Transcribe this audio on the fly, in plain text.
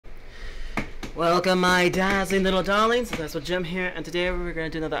Welcome, my dazzling little darlings. It's IceWolfGem here, and today we're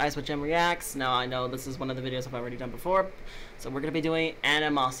going to do another IceWolfGem Reacts. Now, I know this is one of the videos I've already done before, so we're going to be doing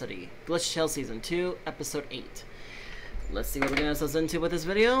Animosity, Glitchtale Season 2, Episode 8. Let's see what we're going to get ourselves into with this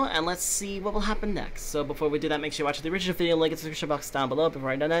video, and let's see what will happen next. So before we do that, make sure you watch the original video, link in the description box down below. Before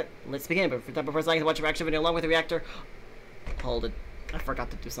I done that, let's begin. But before I watch a reaction video along with the reactor, hold it. I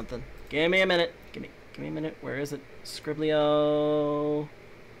forgot to do something. Give me a minute. Give me a minute. Where is it? Scribblio.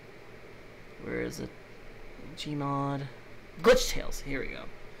 Where is it? Gmod. Glitchtales. Here we go.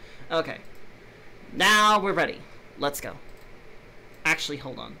 Okay. Now we're ready. Let's go. Actually,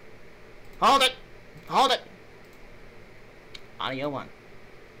 hold on. Hold it! Hold it! Audio on.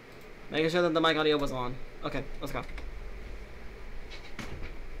 Making sure that the mic audio was on. Okay, let's go.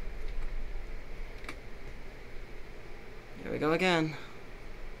 Here we go again.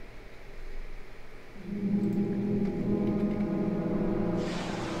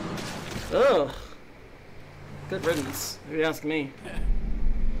 Ugh. Good riddance, if you ask me.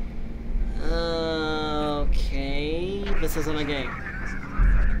 Okay. This isn't a game.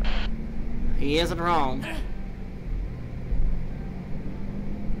 He isn't wrong.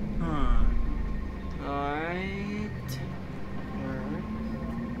 Alright.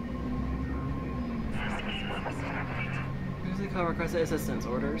 Here's the call requested assistance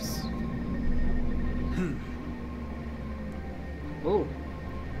orders. Ooh.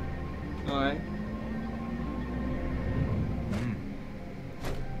 Alright.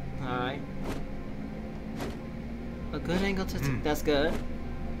 Alright. A good angle to that's good.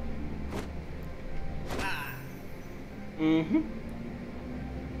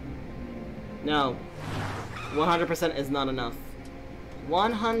 No. 100% is not enough.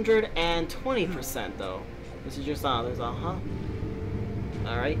 120% though. This is your style. There's a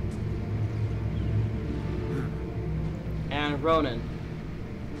Alright. And Ronan.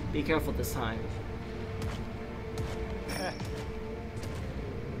 Be careful this time.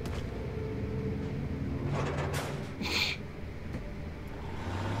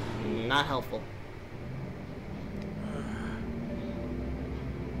 Not helpful.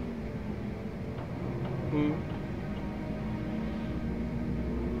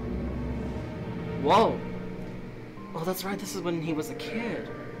 Whoa! Oh, that's right, this is when he was a kid.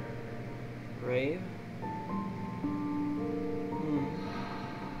 Brave.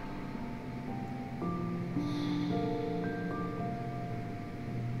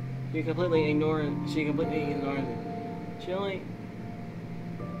 She completely ignored it. She only...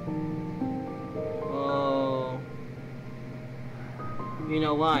 Oh... You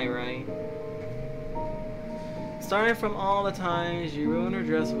know why, right? Starting from all the times you ruined her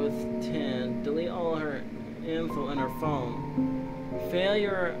dress with tin, delete all her info in her phone, fail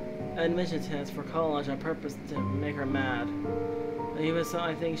your admission test for college on purpose to make her mad. Even so,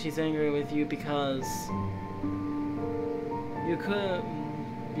 I think she's angry with you because you could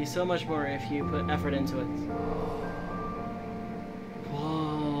be so much more if you put effort into it.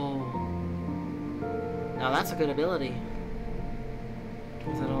 Whoa. Now that's a good ability.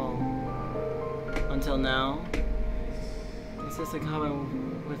 Is that all? Until now. Consistent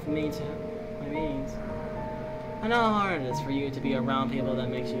comment with me to my meetings. I know how hard it is for you to be around people that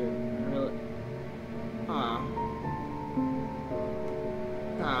makes you really...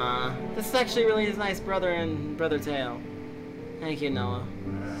 This is actually really nice, brother and brother tale. Thank you, Noah.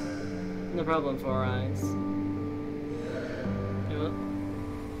 No problem, Four Eyes.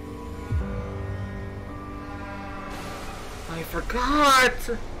 I forgot!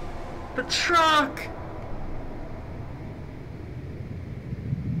 The truck!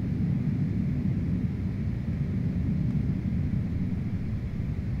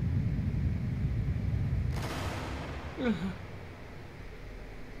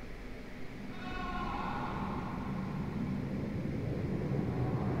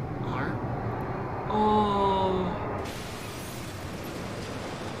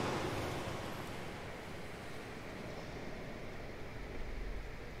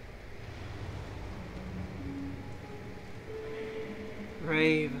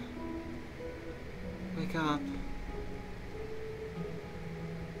 Brave. Wake up.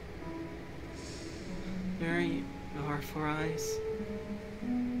 Mary, no heart, Four Eyes.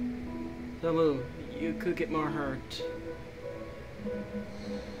 Don't move. You could get more hurt.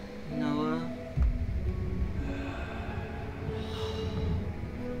 Noah.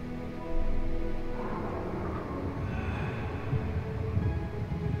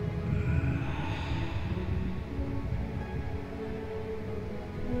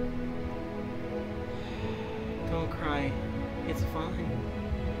 Don't cry. It's fine.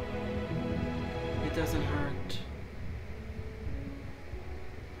 It doesn't hurt.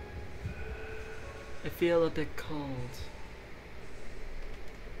 I feel a bit cold.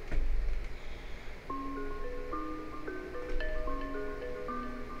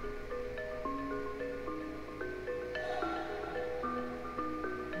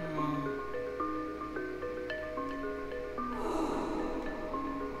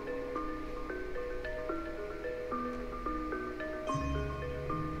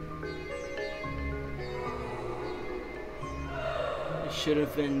 It should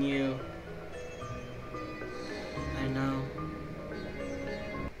have been you. I know.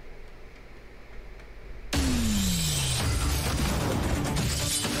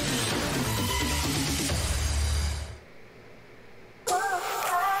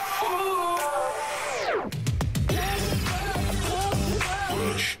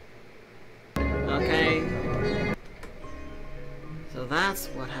 Okay. So that's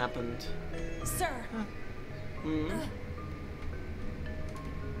what happened. Sir. Hmm.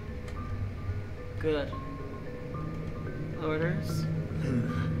 Good. Orders.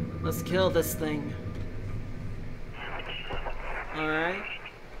 Let's kill this thing. Alright.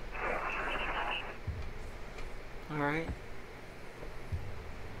 Alright.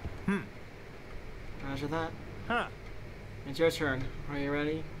 Roger that. Huh. It's your turn. Are you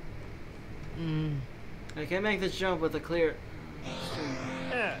ready? I can't make this jump with a clear...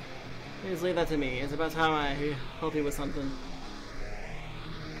 Yeah. Please leave that to me. It's about time I help you with something.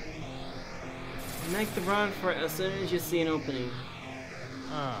 Make the run for it as soon as you see an opening.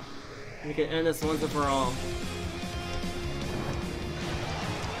 We can end this once and for all.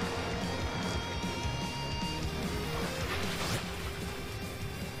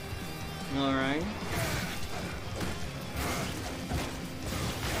 Alright.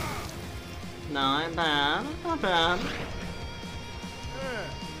 Not bad, not bad.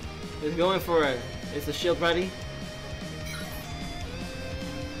 He's going for it. Is the shield ready?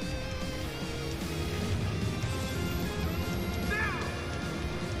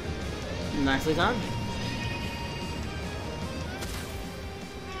 Nicely done.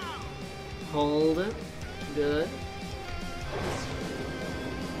 Hold it. Good.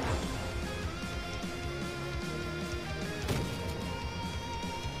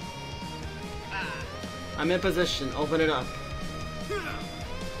 I'm in position. Open it up.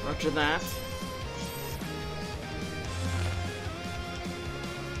 Roger that.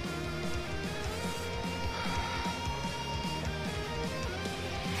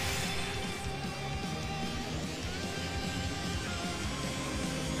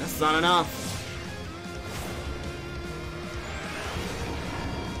 That's not enough.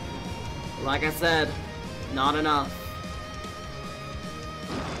 Like I said, not enough.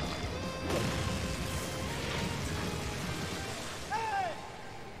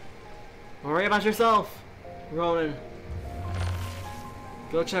 Worry about yourself, Ronan.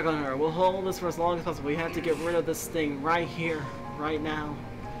 Go check on her. We'll hold this for as long as possible. We have to get rid of this thing right here, right now.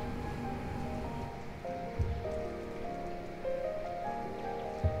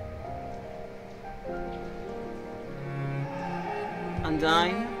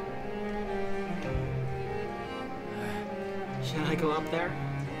 Undyne? Should I go up there?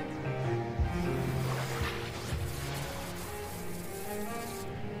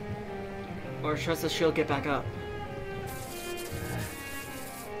 Or trust that she'll get back up?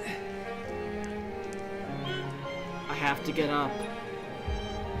 I have to get up.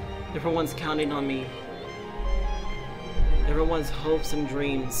 Everyone's counting on me. Everyone's hopes and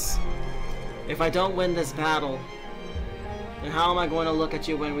dreams. If I don't win this battle, then how am I going to look at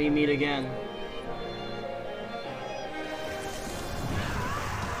you when we meet again?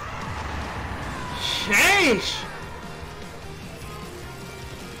 Sheesh!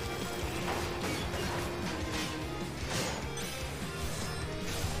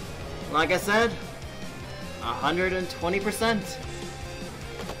 Like I said, 120%.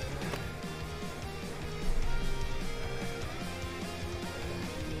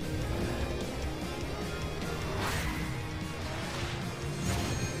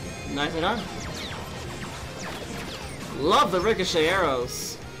 Nice enough. Love the ricochet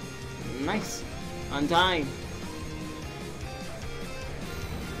arrows. Nice. Undyne.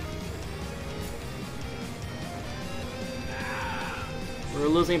 We're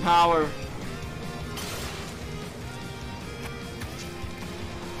losing power.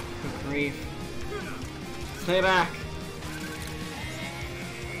 Good grief. Stay back.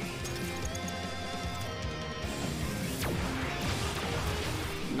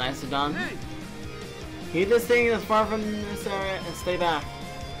 Nicely done. Keep this thing as far from this area and stay back.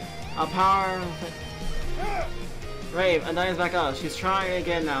 I'll power. Rave, Undyne's back up. She's trying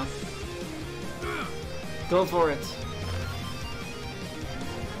again now. Go for it.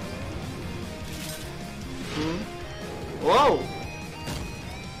 Whoa!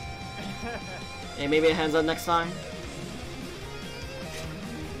 Hey, maybe a hands up next time.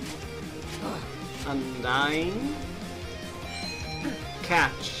 Undying.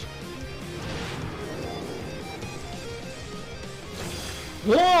 Catch.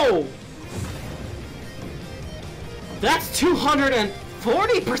 Whoa! That's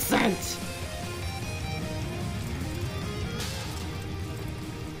 240%!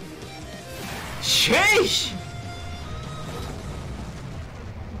 Sheesh!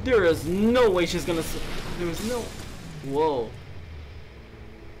 There is no way she's gonna. There is no. Whoa.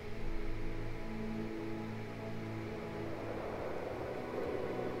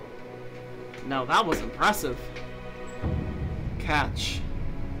 Now that was impressive. Catch.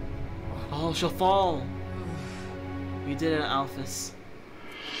 Oh, she'll fall. We did it, Alphys.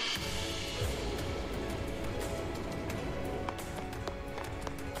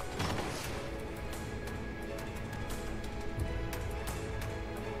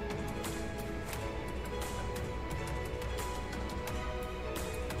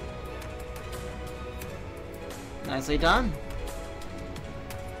 Nicely done.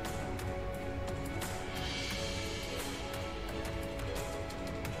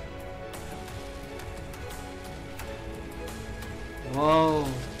 Whoa.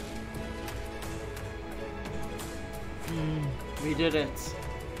 We did it.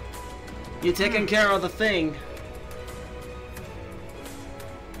 You taking care of the thing.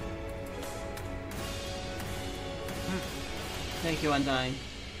 Thank you, Undying.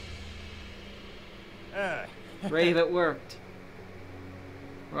 Rave, it worked.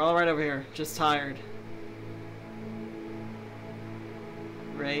 We're all right over here, just tired.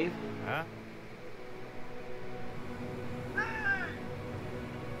 Rave? Huh?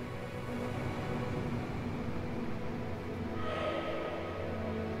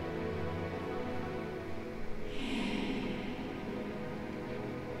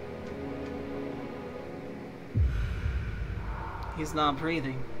 He's not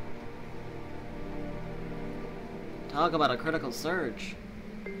breathing. Talk about a critical surge.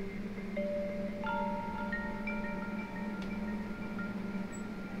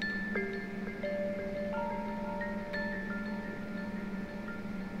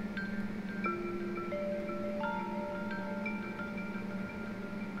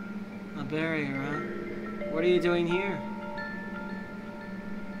 A barrier, huh? What are you doing here?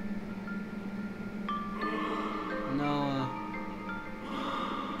 No,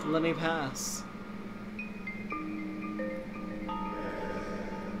 let me pass.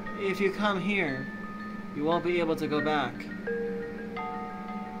 If you come here, you won't be able to go back.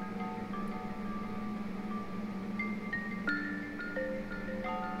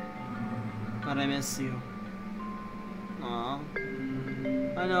 But I miss you. Aw.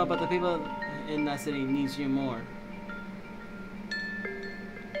 I know, but the people in that city needs you more.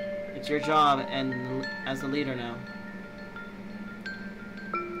 It's your job and as a leader now.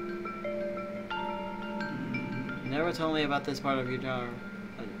 You never told me about this part of your job.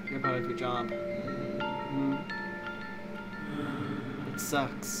 Your part of your job. It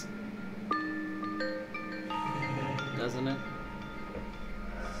sucks. Doesn't it?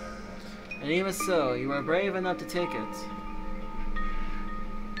 And even so, you were brave enough to take it.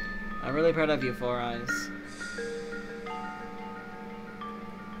 I'm really proud of you, Four Eyes.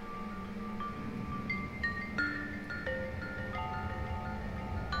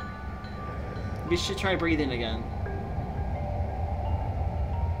 You should try breathing again.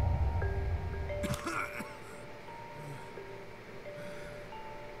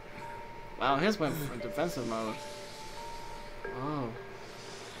 Wow, his went for defensive mode. Oh.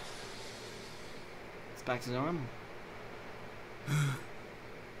 It's back to normal.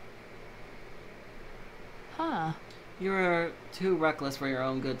 Huh. You were too reckless for your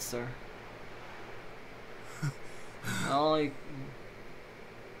own good, sir.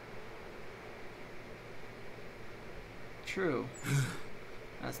 True.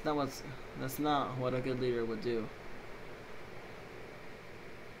 That's not what a good leader would do.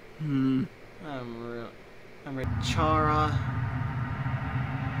 I'm Chara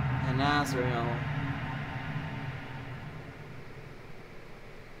and Azrael.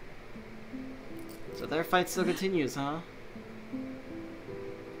 So their fight still continues, huh?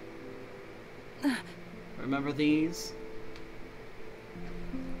 Remember these?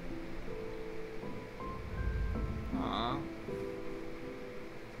 Aww.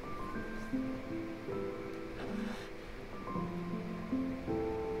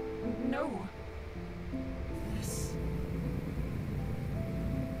 No.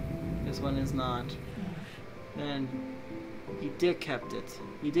 This one is not. And he did kept it.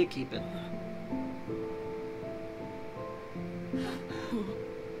 He did keep it.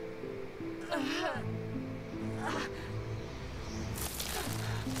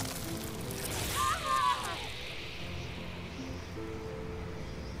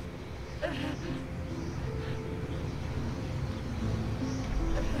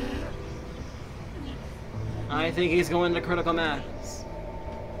 I think he's going to critical mass.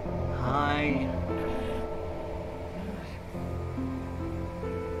 Hi.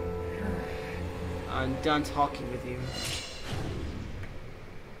 I'm done talking with you.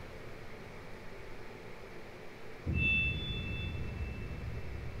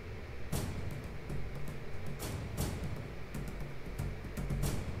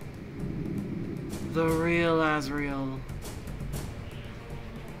 The real Azrael.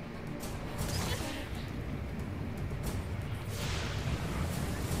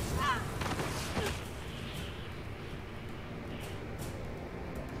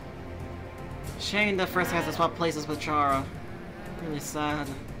 Shame that first has to swap places with Chara. Really sad.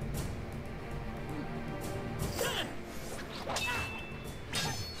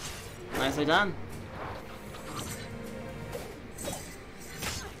 Nicely done.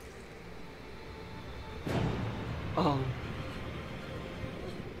 Oh.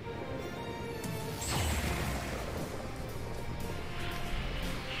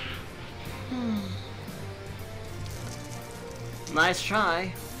 Nice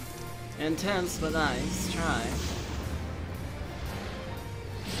try. Intense, but nice try.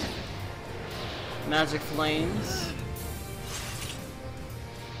 Magic flames.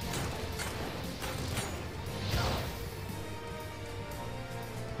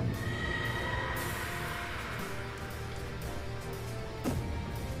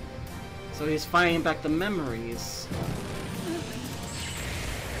 So he's fighting back the memories.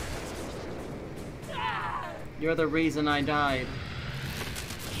 You're the reason I died.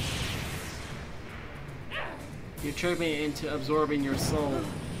 You tricked me into absorbing your soul.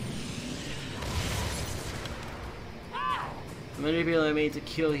 Manipulated me to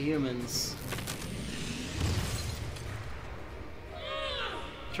kill humans.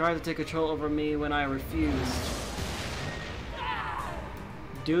 Tried to take control over me when I refused.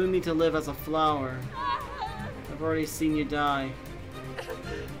 Doomed me to live as a flower. I've already seen you die.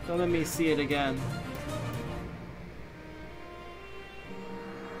 Don't let me see it again.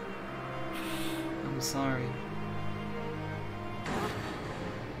 I'm sorry.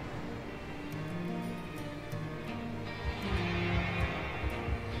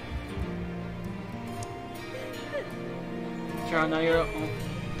 Sure,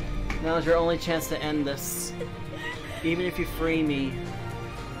 now is your only chance to end this. Even if you free me,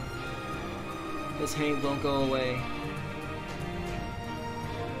 this hate won't go away.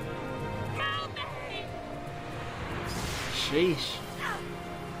 Sheesh.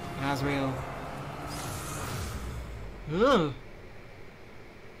 Azrael. Ugh.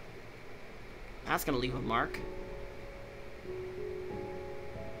 That's gonna leave a mark.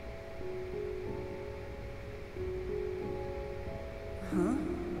 Huh?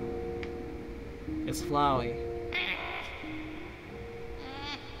 It's Flowey.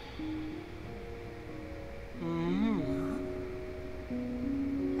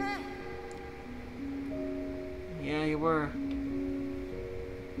 Yeah, you were.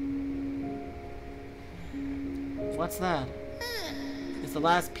 What's that? It's the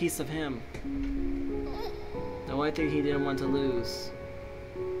last piece of him. The one thing he didn't want to lose.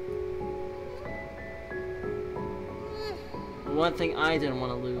 The one thing I didn't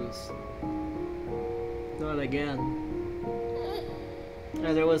want to lose. Not again.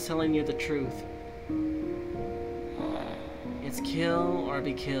 Neither was telling you the truth. It's kill or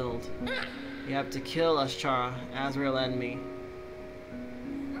be killed. You have to kill us, Chara, Azrael and me.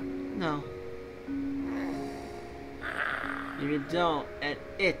 No. If you don't, and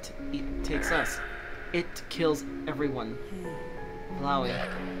it takes us. It kills everyone. Flowey.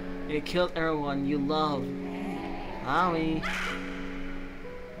 It killed everyone you love. Flowey.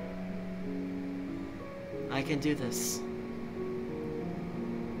 I can do this.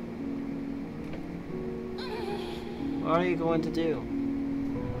 What are you going to do?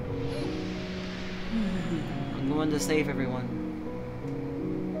 I'm going to save everyone.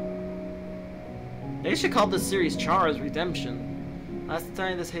 They should call this series Chara's Redemption. Last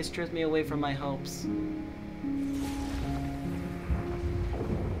time this hate stripped me away from my hopes.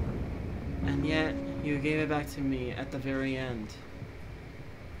 And yet, you gave it back to me at the very end.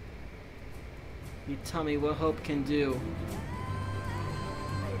 You tell me what hope can do.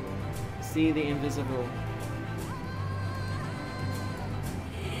 See the invisible.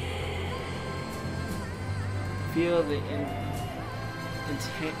 Feel the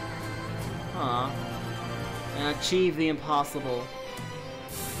intent. And achieve the impossible.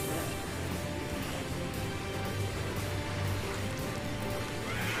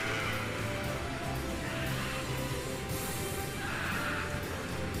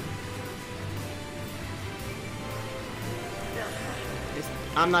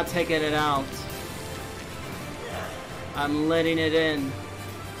 I'm not taking it out. I'm letting it in.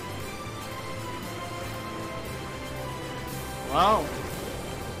 Wow.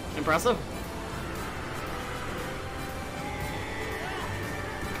 Impressive.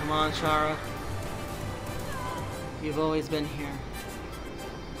 Come on, Chara. You've always been here,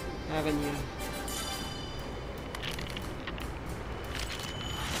 haven't you?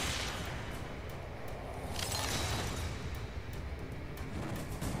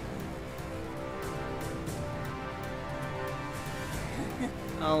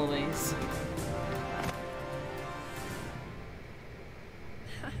 Always.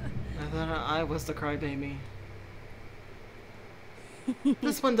 I thought I was the crybaby.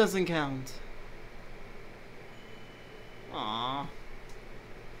 This one doesn't count. Aww.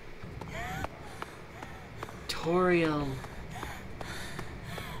 Toriel.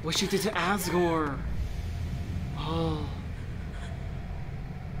 What she did to Asgore. Oh.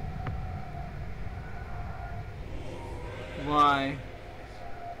 Why?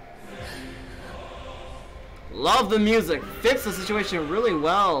 Love the music. Fits the situation really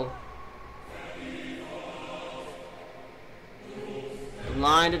well.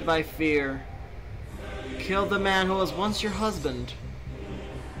 Blinded by fear. Killed the man who was once your husband.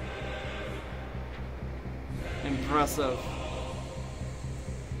 Impressive.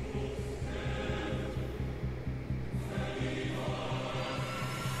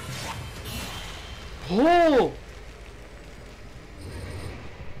 Oh!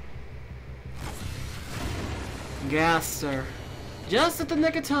 Gaster. Just at the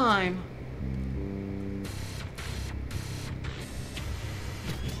nick of time.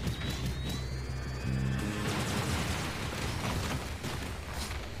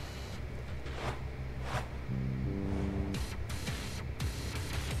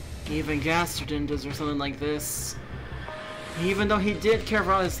 Even Gaster didn't deserve something like this. Even though he did care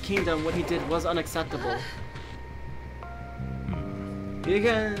for his kingdom, what he did was unacceptable. You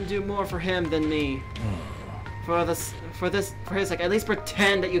can do more for him than me. For his sake, at least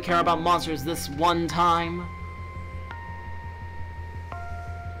pretend that you care about monsters this one time.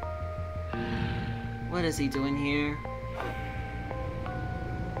 What is he doing here?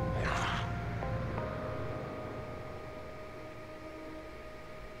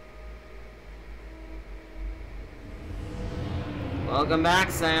 Welcome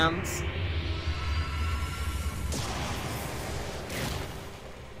back, Sans.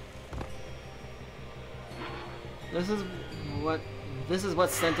 This is what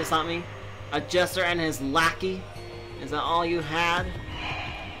sent this on me? A jester and his lackey? Is that all you had?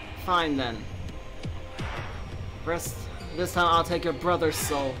 Fine then. First, this time I'll take your brother's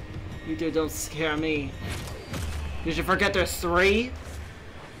soul. You two don't scare me. Did you forget there's 3?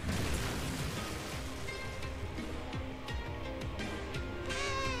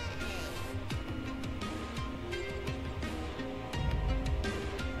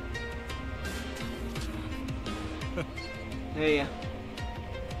 Hey.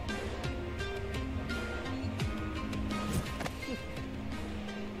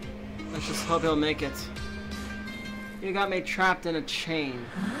 Let's just hope he'll make it. You got me trapped in a chain.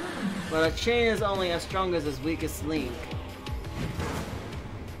 But a chain is only as strong as its weakest link.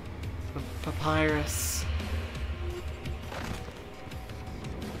 Papyrus.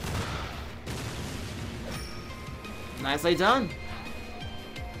 Nicely done.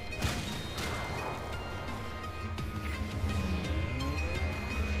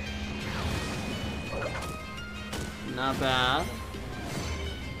 Not bad.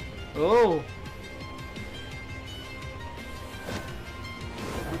 Oh!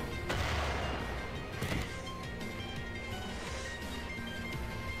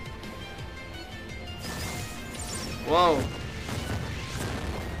 Whoa!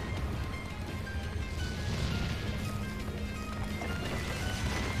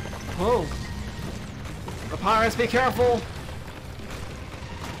 Whoa! Papyrus, be careful!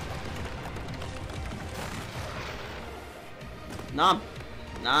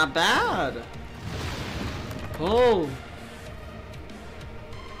 Not bad. Oh.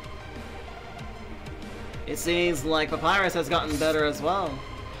 It seems like Papyrus has gotten better as well.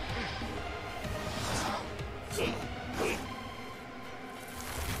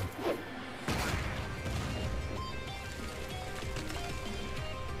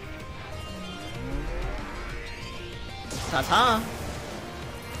 Ta-ta.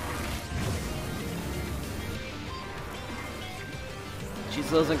 She's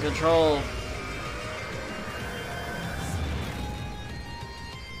losing control.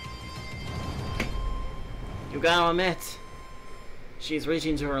 You gotta admit, she's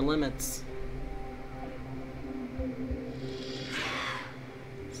reaching to her limits.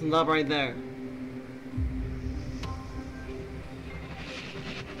 Stop right there.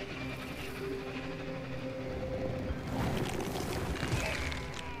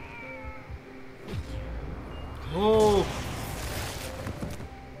 Oh!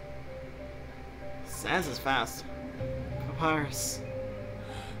 Sans is fast. Papyrus.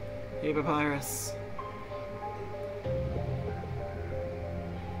 Hey, Papyrus.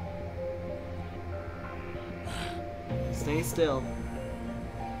 Stay still.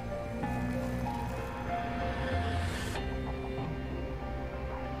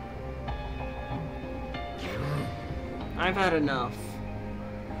 I've had enough.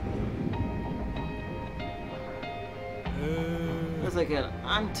 It's like it.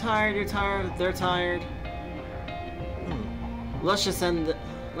 I'm tired, you're tired, they're tired. Let's just end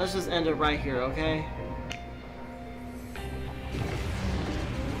it right here, okay?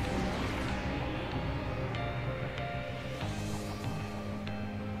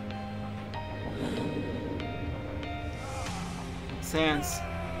 Sans.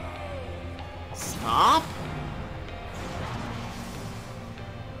 Stop?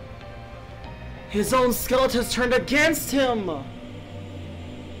 His own skeleton's turned against him!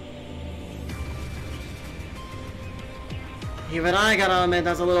 Even I gotta admit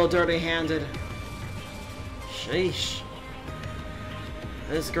that's a little dirty-handed. Sheesh.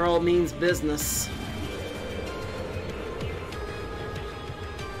 This girl means business.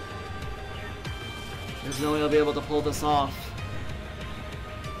 There's no way I'll be able to pull this off.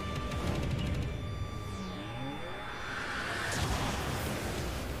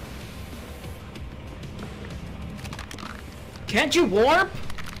 Can't you warp?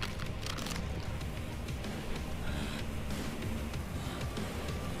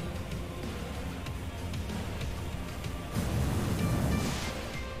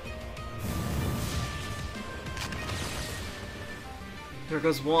 There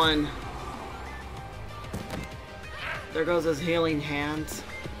goes one. There goes his healing hand.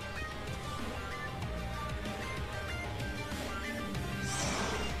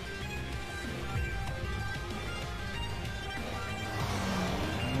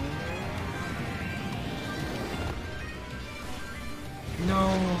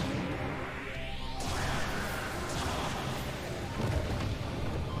 No.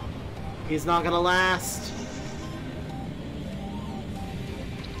 He's not gonna last.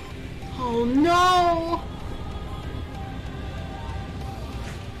 Oh no!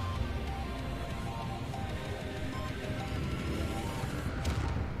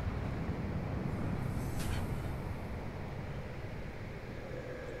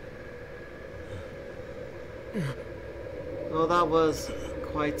 Well, that was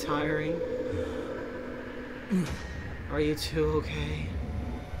quite tiring. Are you two okay?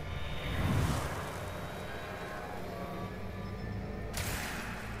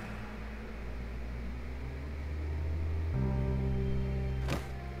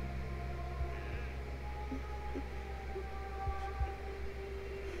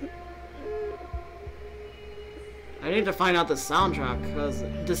 I need to find out the soundtrack because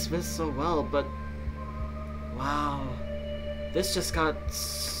it dismissed so well, but wow, this just got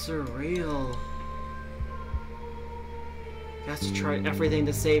surreal. Gaster tried everything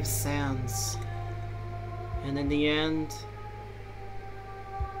to save Sans, and in the end,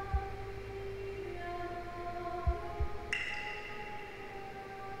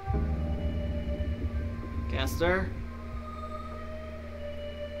 Gaster?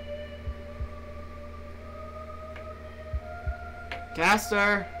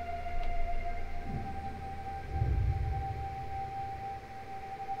 Gaster!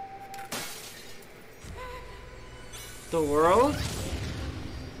 The world?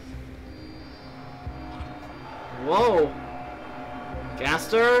 Whoa!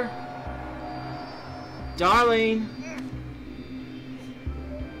 Gaster? Darling!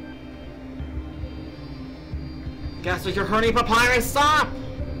 Gaster, you're hurting Papyrus! Stop!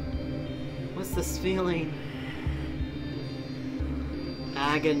 What's this feeling?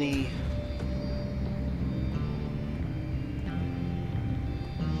 Agony.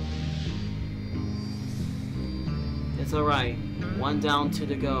 It's alright. One down, two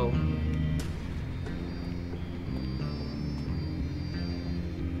to go.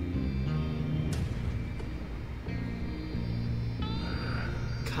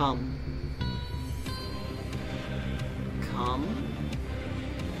 Come. Come.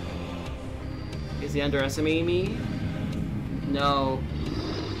 Is he underestimating me? No.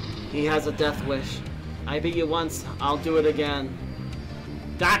 He has a death wish. I beat you once, I'll do it again.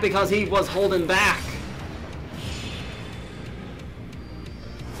 That because he was holding back.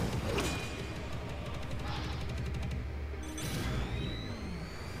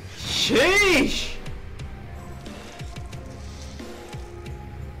 Sheesh!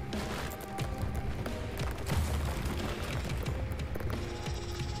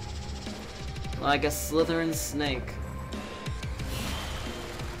 Like a Slytherin snake.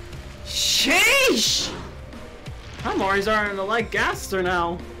 Sheesh! How Moris are like Gaster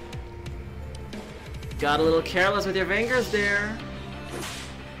now. Got a little careless with your fingers there.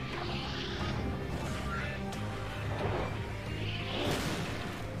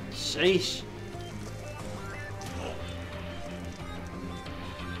 Sheesh.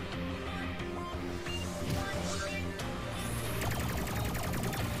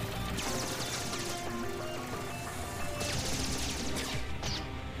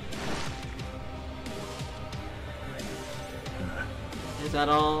 Is that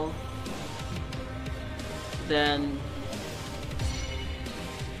all? Then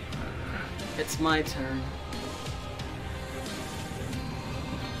it's my turn.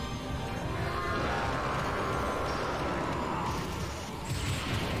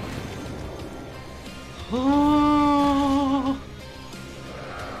 Oh,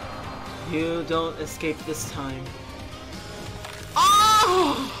 you don't escape this time.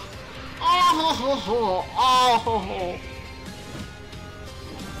 Oh! Oh! Oh! Oh!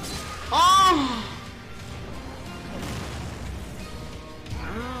 Oh!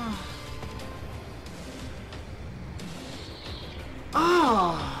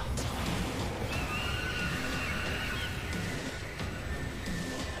 Oh!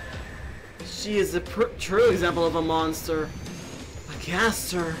 She is a true example of a monster. A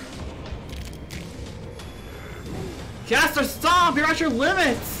caster. Caster, stop! You're at your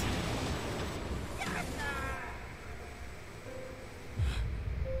limits!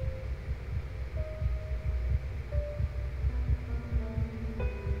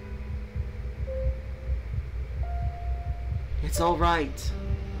 It's all right.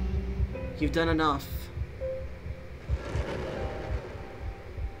 You've done enough.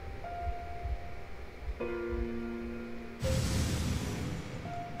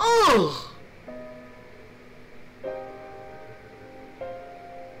 Oh!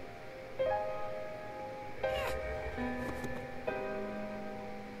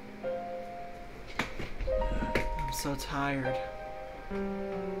 I'm so tired.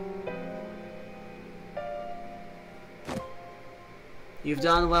 You've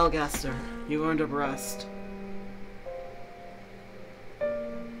done well, Gaster. You earned a rest.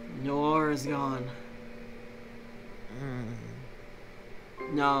 Noir is gone.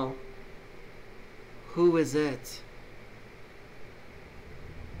 No. Who is it?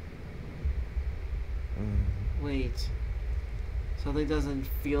 Wait. Something doesn't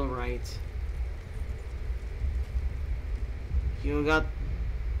feel right. I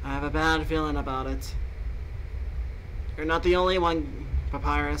have a bad feeling about it. You're not the only one,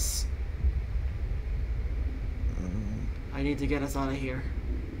 Papyrus. I need to get us out of here.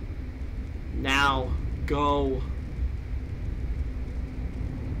 Now. Go.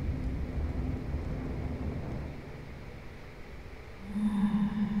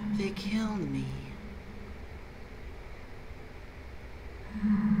 They killed me.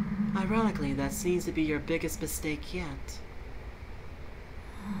 Ironically, that seems to be your biggest mistake yet.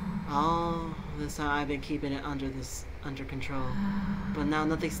 All this time I've been keeping it under control. But now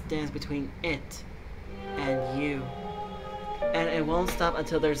nothing stands between it and you. And it won't stop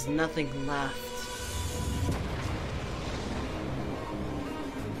until there's nothing left.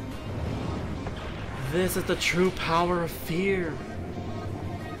 This is the true power of fear.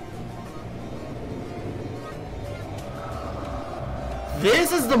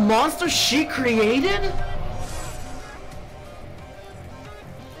 This is the monster she created?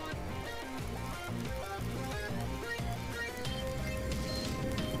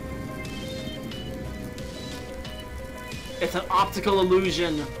 It's an optical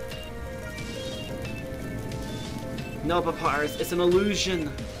illusion. No, Papyrus, it's an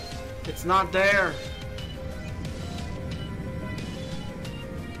illusion. It's not there.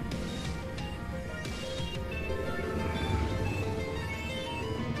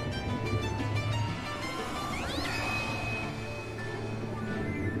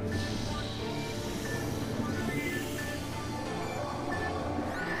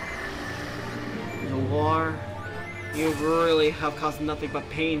 Noir, you really have caused nothing but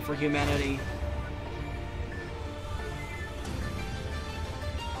pain for humanity.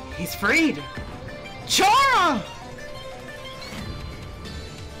 He's freed! Chara!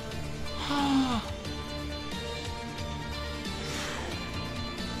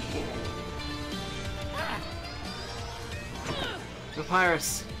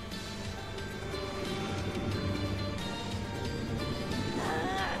 Papyrus.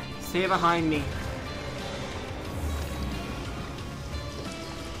 Stay behind me.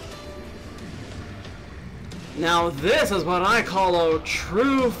 Now this is what I call a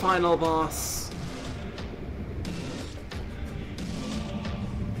true final boss.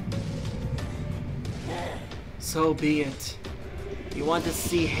 So be it. You want to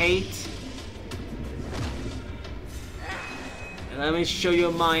see hate? And let me show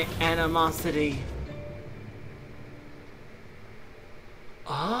you my animosity.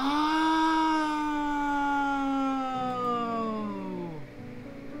 Oh,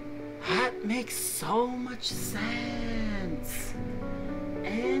 that makes so much sense.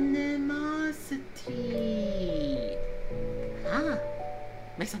 Animosity. Ah,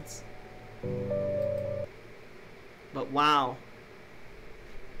 makes sense. But wow.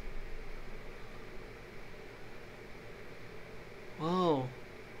 Whoa.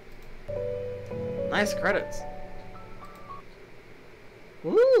 Nice credits.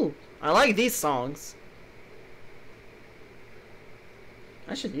 Woo! I like these songs.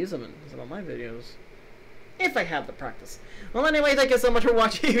 I should use them in some of my videos. If I have the practice. Well, anyway, thank you so much for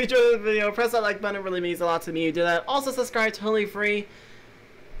watching. If you enjoyed the video, press that like button. It really means a lot to me. You do that. Also, subscribe, totally free.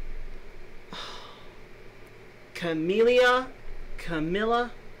 Camilla.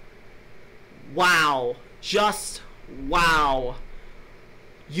 Wow. Just wow.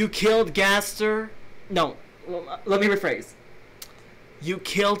 You killed Gaster. No, let me rephrase. You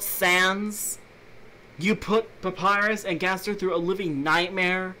killed Sans. You put Papyrus and Gaster through a living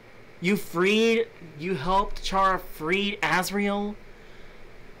nightmare. You helped Chara freed Azrael.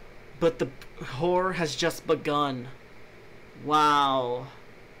 But the horror has just begun. Wow.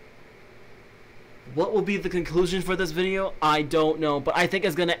 What will be the conclusion for this video? I don't know, but I think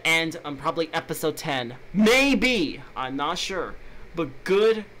it's gonna end on probably episode 10. Maybe! I'm not sure. But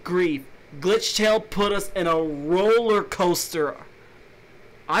good grief. Glitchtale put us in a roller coaster.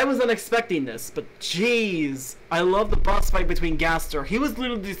 I wasn't expecting this, but jeez. I love the boss fight between Gaster. He was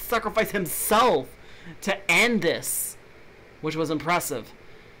literally to sacrifice himself to end this, which was impressive.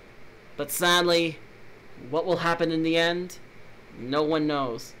 But sadly, what will happen in the end? No one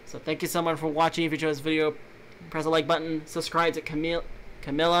knows. So thank you so much for watching. If you enjoyed this video, press the like button, subscribe to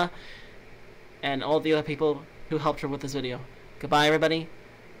Camilla, and all the other people who helped her with this video. Goodbye, everybody,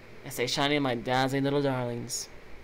 and stay shiny, my dazzling little darlings.